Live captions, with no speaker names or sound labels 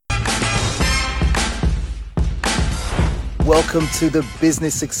welcome to the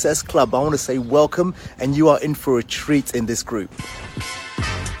Business Success Club. I want to say welcome, and you are in for a treat in this group.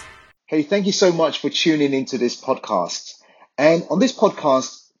 Hey, thank you so much for tuning into this podcast. And on this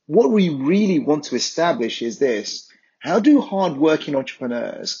podcast, what we really want to establish is this: how do hardworking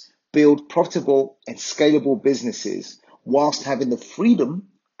entrepreneurs build profitable and scalable businesses whilst having the freedom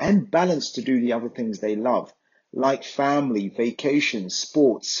and balance to do the other things they love, like family, vacations,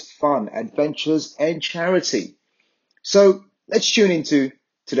 sports, fun, adventures, and charity? So let's tune into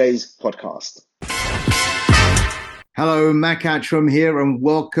today's podcast. Hello, Mac Attram here, and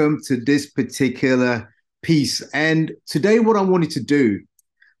welcome to this particular piece. And today what I wanted to do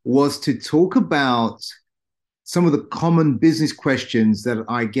was to talk about some of the common business questions that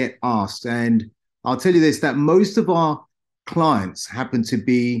I get asked. And I'll tell you this, that most of our clients happen to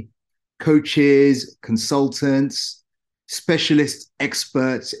be coaches, consultants, specialists,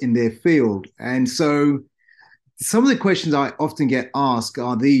 experts in their field. And so some of the questions I often get asked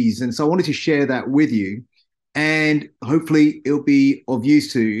are these. And so I wanted to share that with you, and hopefully it'll be of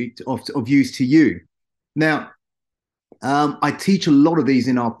use to you. Now, I teach a lot of these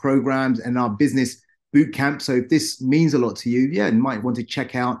in our programs and our business boot camp. So if this means a lot to you, you might want to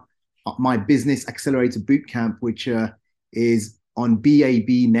check out my Business Accelerator Boot Camp, which is on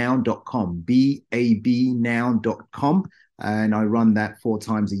babnow.com, babnow.com. And I run that 4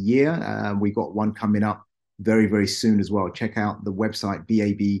 times a year. We got one coming up very, very soon as well. Check out the website,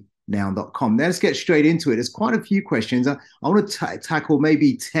 babnow.com. Now let's get straight into it. There's quite a few questions. I want to tackle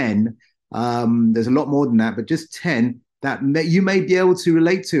maybe 10. There's a lot more than that, but just 10 that you may be able to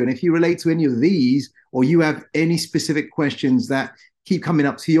relate to. And if you relate to any of these, or you have any specific questions that keep coming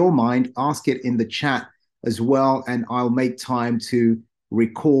up to your mind, ask it in the chat as well. And I'll make time to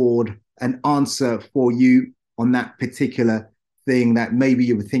record an answer for you on that particular thing that maybe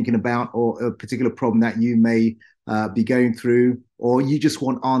you were thinking about, or a particular problem that you may be going through, or you just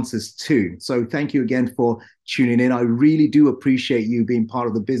want answers to. So thank you again for tuning in. I really do appreciate you being part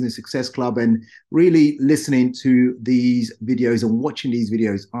of the Business Success Club and really listening to these videos and watching these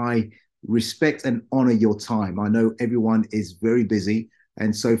videos. I respect and honor your time. I know everyone is very busy.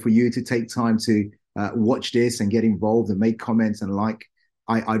 And so for you to take time to watch this and get involved and make comments and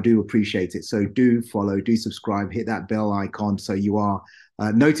I do appreciate it. So do follow, do subscribe, hit that bell icon so you are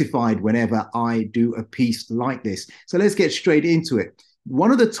notified whenever I do a piece like this. So let's get straight into it.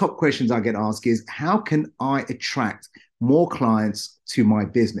 One of the top questions I get asked is, how can I attract more clients to my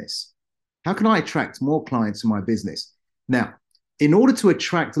business? How can I attract more clients to my business? Now, in order to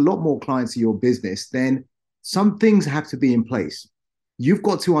attract a lot more clients to your business, then some things have to be in place. You've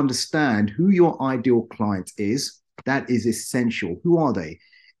got to understand who your ideal client is. That is essential. Who are they?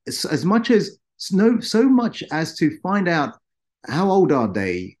 So much as to find out how old are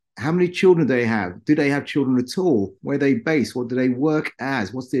they, how many children do they have, do they have children at all, where they base, what do they work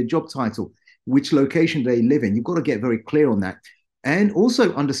as, what's their job title, which location do they live in. You've got to get very clear on that. And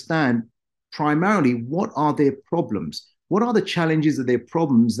also understand primarily what are their problems, what are the challenges of their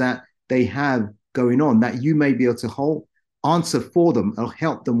problems that they have going on that you may be able to answer for them or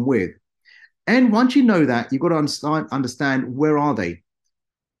help them with. And once you know that, you've got to understand where are they.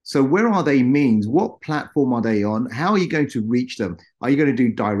 So where are they means what platform are they on? How are you going to reach them? Are you going to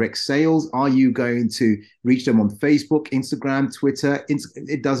do direct sales? Are you going to reach them on Facebook, Instagram, Twitter?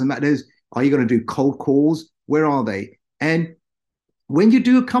 It doesn't matter. Are you going to do cold calls? Where are they? And when you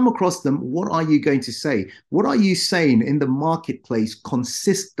do come across them, what are you going to say? What are you saying in the marketplace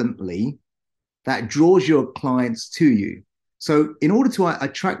consistently that draws your clients to you? So in order to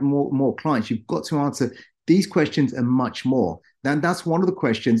attract more clients, you've got to answer these questions and much more. Then that's one of the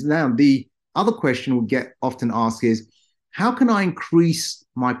questions. Now, the other question we get often asked is, how can I increase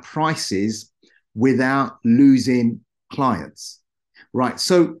my prices without losing clients? Right.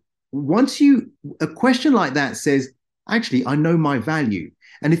 So a question like that says, actually, I know my value.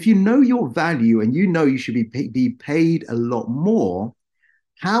 And if you know your value and you know you should be paid a lot more,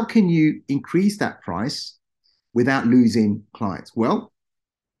 how can you increase that price without losing clients? Well,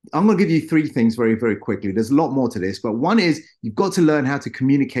 I'm going to give you 3 things very, very quickly. There's a lot more to this, but one is you've got to learn how to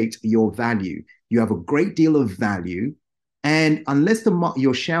communicate your value. You have a great deal of value, and unless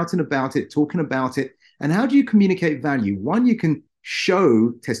you're shouting about it, talking about it, and how do you communicate value? One, you can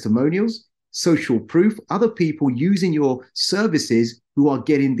show testimonials, social proof, other people using your services who are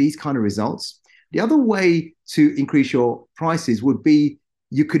getting these kind of results. The other way to increase your prices would be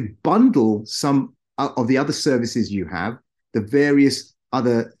you could bundle some of the other services you have, the various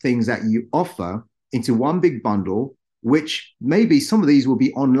other things that you offer into one big bundle, which maybe some of these will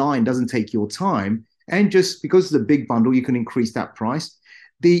be online, doesn't take your time. And just because it's a big bundle, you can increase that price.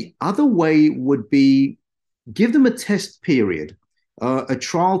 The other way would be Give them a test period, a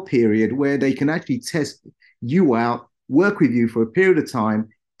trial period where they can actually test you out, work with you for a period of time.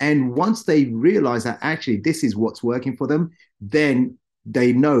 And once they realize that actually this is what's working for them, then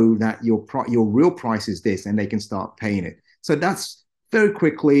they know that your real price is this, and they can start paying it. So that's very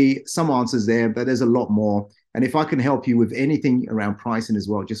quickly some answers there, but there's a lot more. And if I can help you with anything around pricing as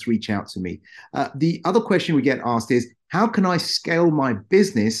well, just reach out to me. The other question we get asked is, how can I scale my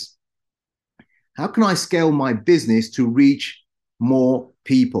business? How can I scale my business to reach more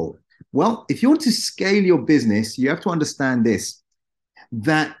people? Well, if you want to scale your business, you have to understand this,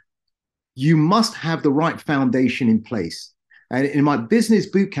 that you must have the right foundation in place. And in my business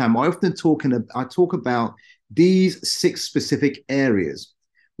bootcamp, I talk about these 6 specific areas.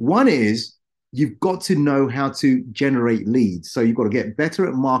 One is you've got to know how to generate leads. So you've got to get better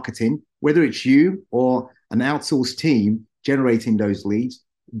at marketing, whether it's you or an outsourced team generating those leads.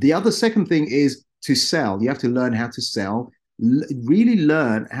 The other second thing is to sell. You have to learn how to sell, really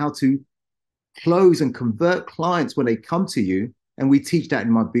learn how to close and convert clients when they come to you. And we teach that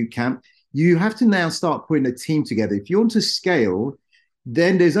in my bootcamp. You have to now start putting a team together. If you want to scale,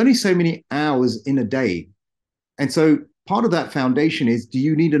 then there's only so many hours in a day. And so part of that foundation is, do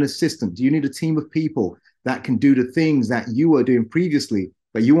you need an assistant? Do you need a team of people that can do the things that you were doing previously,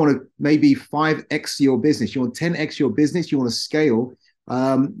 but you want to maybe 5x your business, you want 10x your business, you want to scale,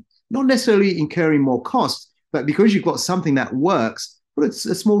 not necessarily incurring more costs, but because you've got something that works, put a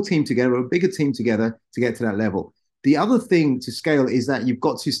small team together, a bigger team together to get to that level. The other thing to scale is that you've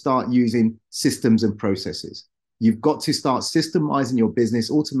got to start using systems and processes. You've got to start systemizing your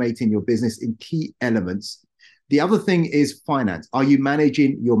business, automating your business in key elements. The other thing is finance. Are you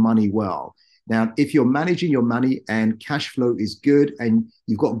managing your money well? Now, if you're managing your money and cash flow is good and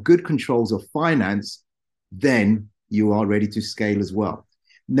you've got good controls of finance, then you are ready to scale as well.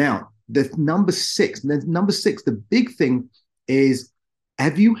 Now, the number six, the big thing is,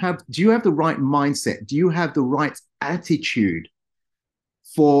 do you have the right mindset? Do you have the right attitude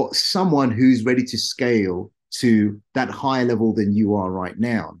for someone who's ready to scale to that higher level than you are right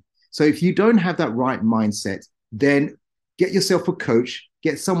now? So if you don't have that right mindset, then get yourself a coach,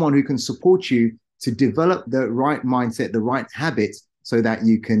 get someone who can support you to develop the right mindset, the right habits, so that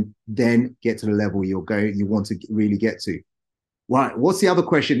you can then get to the level you want to really get to. Right. What's the other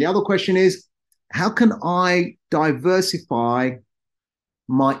question? The other question is, how can I diversify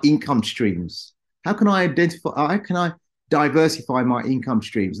my income streams? How can I diversify my income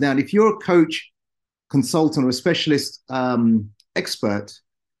streams? Now, if you're a coach, consultant, or a specialist expert,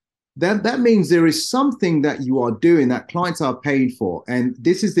 that means there is something that you are doing that clients are paying for, and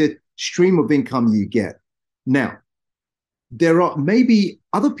this is the stream of income you get. Now, there are maybe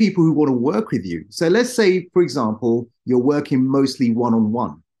other people who want to work with you. So let's say, for example, you're working mostly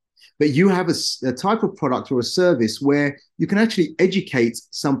one-on-one, but you have a type of product or a service where you can actually educate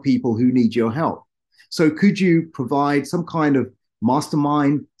some people who need your help. So could you provide some kind of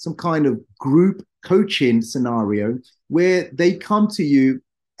mastermind, some kind of group coaching scenario where they come to you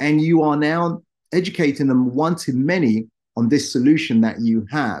and you are now educating them one to many on this solution that you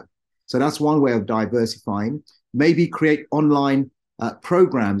have? So that's one way of diversifying. Maybe create online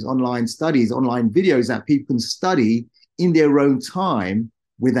programs, online studies, online videos that people can study in their own time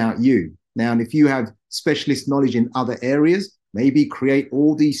without you. Now, and if you have specialist knowledge in other areas, maybe create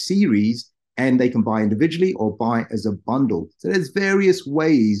all these series and they can buy individually or buy as a bundle. So there's various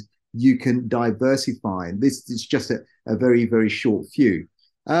ways you can diversify. And this is just a very, very short few.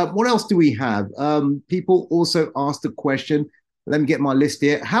 What else do we have? People also asked the question, let me get my list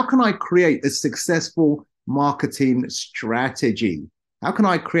here. How can I create a successful marketing strategy? How can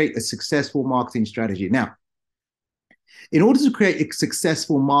I create a successful marketing strategy? Now, in order to create a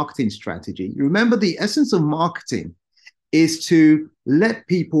successful marketing strategy, you remember the essence of marketing is to let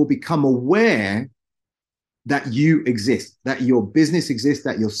people become aware that you exist, that your business exists,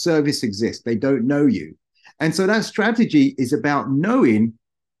 that your service exists. They don't know you. And so that strategy is about knowing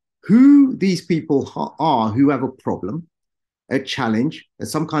who these people are who have a problem, a challenge,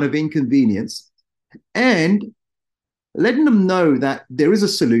 some kind of inconvenience, and letting them know that there is a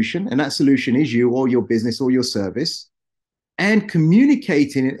solution, and that solution is you or your business or your service, and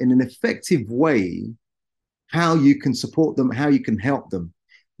communicating it in an effective way how you can support them, how you can help them.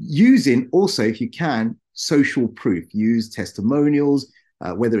 Using also, if you can, social proof. Use testimonials,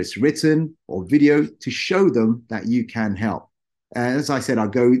 whether it's written or video, to show them that you can help. And as I said, I'll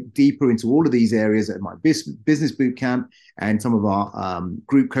go deeper into all of these areas at my business bootcamp and some of our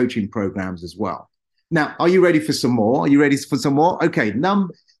group coaching programs as well. Now, are you ready for some more? Are you ready for some more? Okay,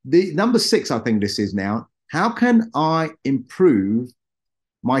 number 6, I think this is now. How can I improve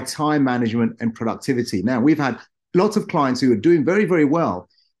my time management and productivity. Now, we've had lots of clients who are doing very, very well.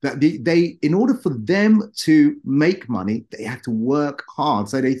 That they, in order for them to make money, they have to work hard.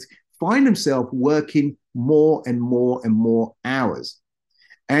 So they find themselves working more and more and more hours.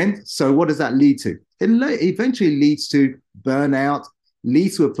 And so what does that lead to? It eventually leads to burnout,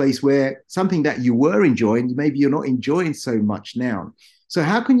 leads to a place where something that you were enjoying, maybe you're not enjoying so much now. So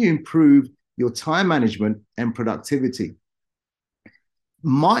how can you improve your time management and productivity?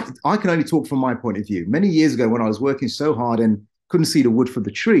 I can only talk from my point of view. Many years ago, when I was working so hard and couldn't see the wood for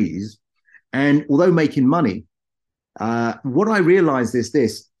the trees, and although making money, what I realized is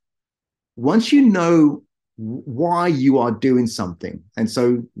this: once you know why you are doing something, and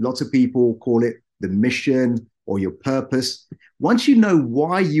so lots of people call it the mission or your purpose. Once you know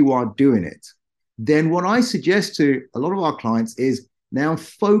why you are doing it, then what I suggest to a lot of our clients is now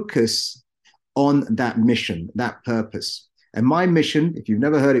focus on that mission, that purpose. And my mission, if you've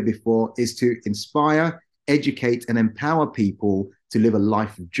never heard it before, is to inspire, educate, and empower people to live a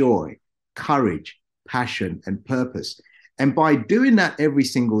life of joy, courage, passion, and purpose. And by doing that every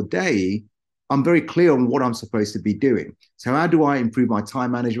single day, I'm very clear on what I'm supposed to be doing. So how do I improve my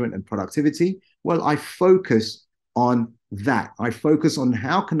time management and productivity? Well, I focus on that. I focus on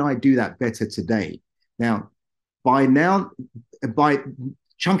how can I do that better today? By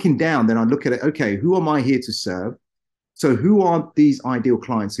chunking down, then I look at it, okay, who am I here to serve? So who are these ideal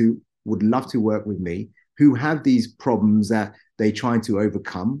clients who would love to work with me, who have these problems that they're trying to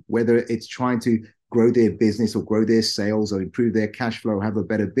overcome, whether it's trying to grow their business or grow their sales or improve their cash flow, or have a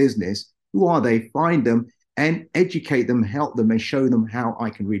better business? Who are they? Find them and educate them, help them, and show them how I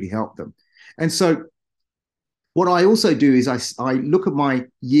can really help them. And so what I also do is I look at my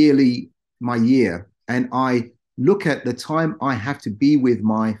year, and I look at the time I have to be with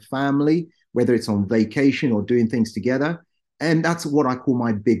my family, whether it's on vacation or doing things together. And that's what I call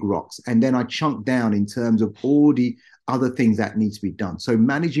my big rocks. And then I chunk down in terms of all the other things that need to be done. So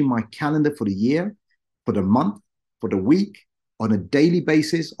managing my calendar for the year, for the month, for the week, on a daily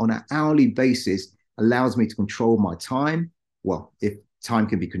basis, on an hourly basis, allows me to control my time. Well, if time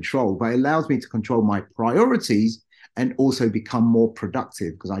can be controlled, but it allows me to control my priorities and also become more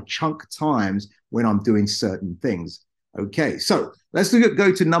productive because I chunk times when I'm doing certain things. Okay, so let's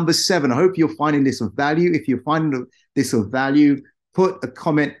go to number 7. I hope you're finding this of value. If you're finding this of value, put a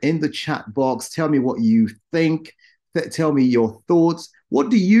comment in the chat box. Tell me what you think. Tell me your thoughts. What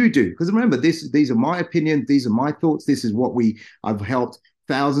do you do? Because remember, these are my opinions. These are my thoughts. This is what I've helped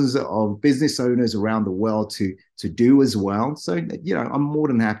thousands of business owners around the world to do as well. So, I'm more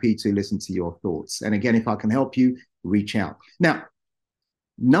than happy to listen to your thoughts. And again, if I can help you, reach out. Now,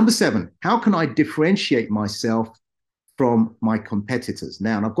 number 7, how can I differentiate myself from my competitors?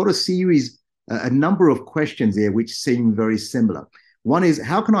 Now, and I've got a number of questions here which seem very similar. One is,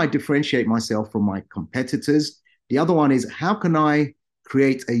 how can I differentiate myself from my competitors? The other one is, how can I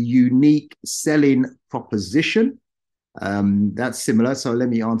create a unique selling proposition? That's similar. So let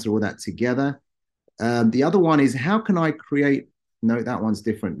me answer all that together. The other one is, how can I create? No, that one's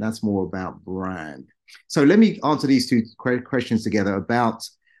different. That's more about brand. So let me answer these two questions together about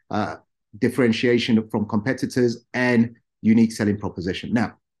differentiation from competitors and unique selling proposition.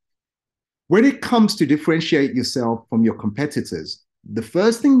 Now, when it comes to differentiate yourself from your competitors, the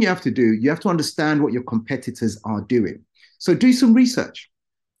first thing you have to do, you have to understand what your competitors are doing. So do some research.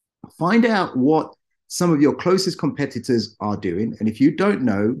 Find out what some of your closest competitors are doing. And if you don't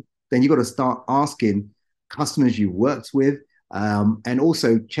know, then you've got to start asking customers you've worked with, and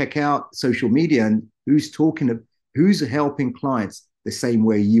also check out social media and who's helping clients the same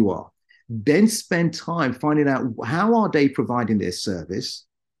way you are. Then spend time finding out how are they providing their service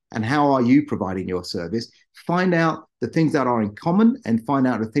and how are you providing your service. Find out the things that are in common and find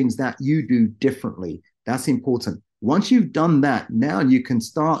out the things that you do differently. That's important. Once you've done that, now you can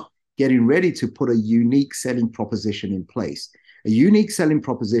start getting ready to put a unique selling proposition in place. A unique selling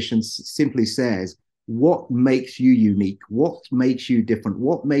proposition simply says, what makes you unique? What makes you different?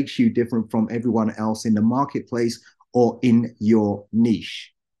 What makes you different from everyone else in the marketplace or in your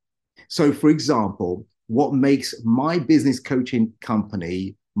niche? So, for example, what makes my business coaching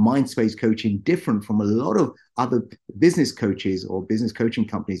company, Mindspace Coaching, different from a lot of other business coaches or business coaching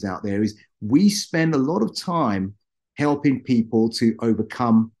companies out there is we spend a lot of time helping people to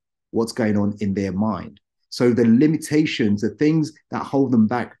overcome what's going on in their mind. So the limitations, the things that hold them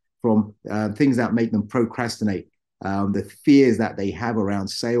back from things that make them procrastinate, the fears that they have around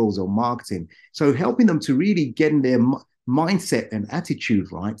sales or marketing. So helping them to really get in their mindset and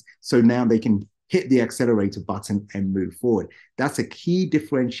attitude right, so now they can hit the accelerator button and move forward. That's a key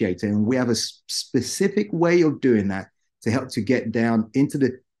differentiator. And we have a specific way of doing that to help to get down into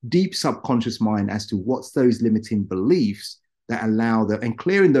the deep subconscious mind as to what's those limiting beliefs that allow them, and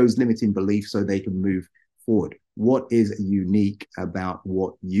clearing those limiting beliefs so they can move forward. What is unique about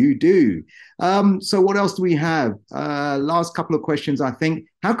what you do? So what else do we have? Last couple of questions, I think.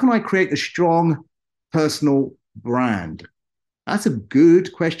 How can I create a strong personal brand? That's a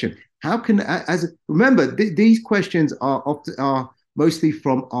good question. How can, remember, these questions are mostly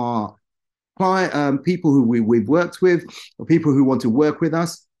from our client, people who we've worked with, or people who want to work with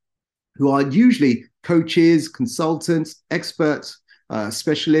us, who are usually coaches, consultants, experts,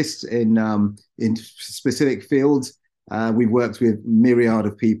 specialists in specific fields. We've worked with myriad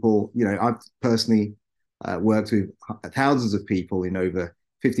of people. You know, I've personally worked with thousands of people in over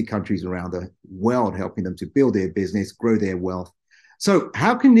 50 countries around the world, helping them to build their business, grow their wealth. So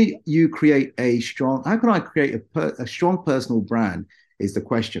how can you create how can I create a strong personal brand is the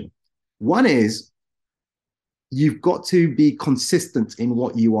question. One is, you've got to be consistent in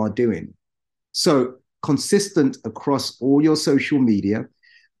what you are doing. So consistent across all your social media.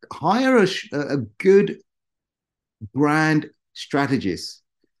 Hire a good brand strategist,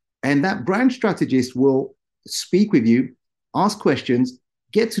 and that brand strategist will speak with you, ask questions,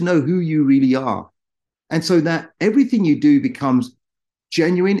 get to know who you really are. And so that everything you do becomes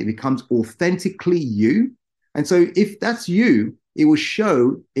genuine, it becomes authentically you. And so if that's you, it will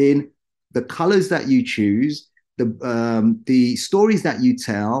show in the colors that you choose, the stories that you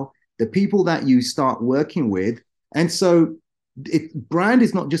tell, the people that you start working with. And so brand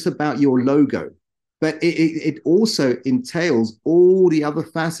is not just about your logo, but it also entails all the other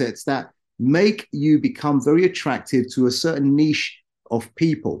facets that make you become very attractive to a certain niche of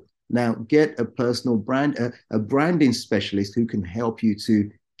people. Now, get a personal brand, a branding specialist who can help you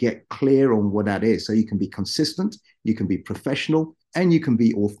to get clear on what that is. So you can be consistent, you can be professional, and you can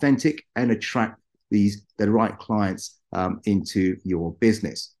be authentic and attract the right clients into your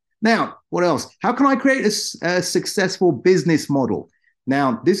business. Now, what else? How can I create a successful business model?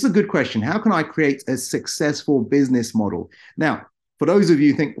 Now, this is a good question. How can I create a successful business model? Now, for those of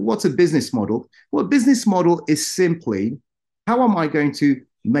you who think, what's a business model? Well, a business model is simply, how am I going to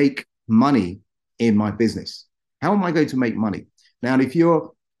make money in my business? How am I going to make money? Now, if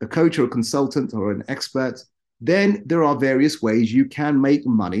you're a coach or a consultant or an expert, then there are various ways you can make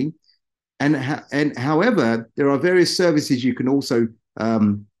money. And however, there are various services you can also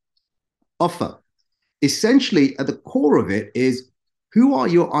offer. Essentially, at the core of it is, who are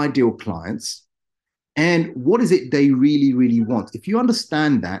your ideal clients and what is it they really, really want? If you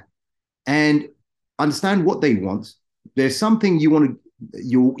understand that and understand what they want, there's something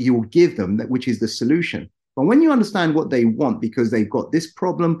you'll give them, which is the solution. But when you understand what they want, because they've got this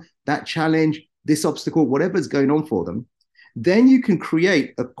problem, that challenge, this obstacle, whatever's going on for them, then you can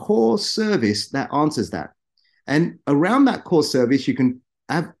create a core service that answers that. And around that core service, you can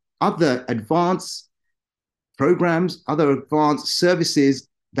have other advanced programs, other advanced services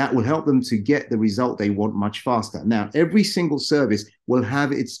that will help them to get the result they want much faster. Now, every single service will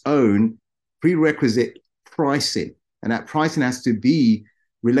have its own prerequisite pricing, and that pricing has to be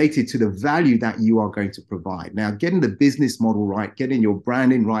related to the value that you are going to provide. Now, getting the business model right, getting your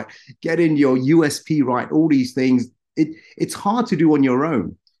branding right, getting your USP right, all these things, it's hard to do on your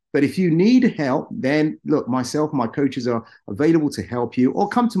own. But if you need help, then look, myself, my coaches are available to help you, or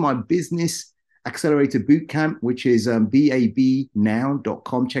come to my business accelerator bootcamp, which is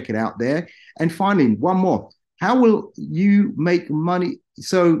babnow.com. Check it out there. And finally, one more. How will you make money?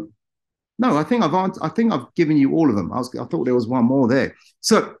 So, no, I think I've given you all of them. I thought there was one more there.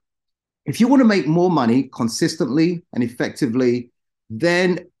 So, if you want to make more money consistently and effectively,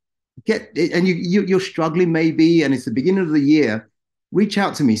 then you're struggling maybe, and it's the beginning of the year, reach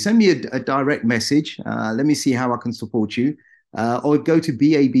out to me. Send me a direct message. Let me see how I can support you. Or go to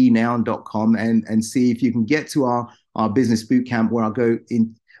babnow.com and see if you can get to our business bootcamp, where I'll go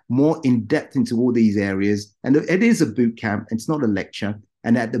more in depth into all these areas. And it is a bootcamp. It's not a lecture.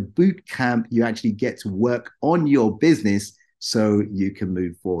 And at the bootcamp, you actually get to work on your business so you can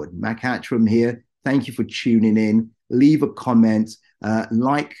move forward. Mac Attram here. Thank you for tuning in. Leave a comment,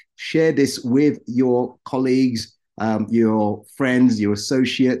 share this with your colleagues, your friends, your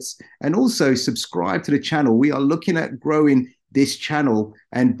associates, and also subscribe to the channel. We are looking at growing this channel,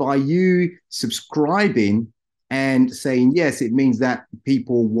 and by you subscribing and saying yes, it means that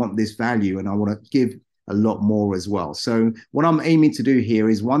people want this value, and I want to give a lot more as well. So what I'm aiming to do here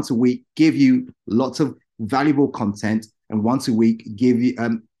is once a week give you lots of valuable content, and once a week give you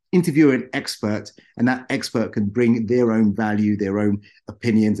interview an expert, and that expert can bring their own value, their own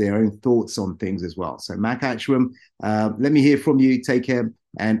opinions, their own thoughts on things as well. So Mac Attram, let me hear from you. Take care,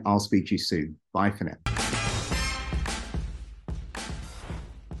 and I'll speak to you soon. Bye for now.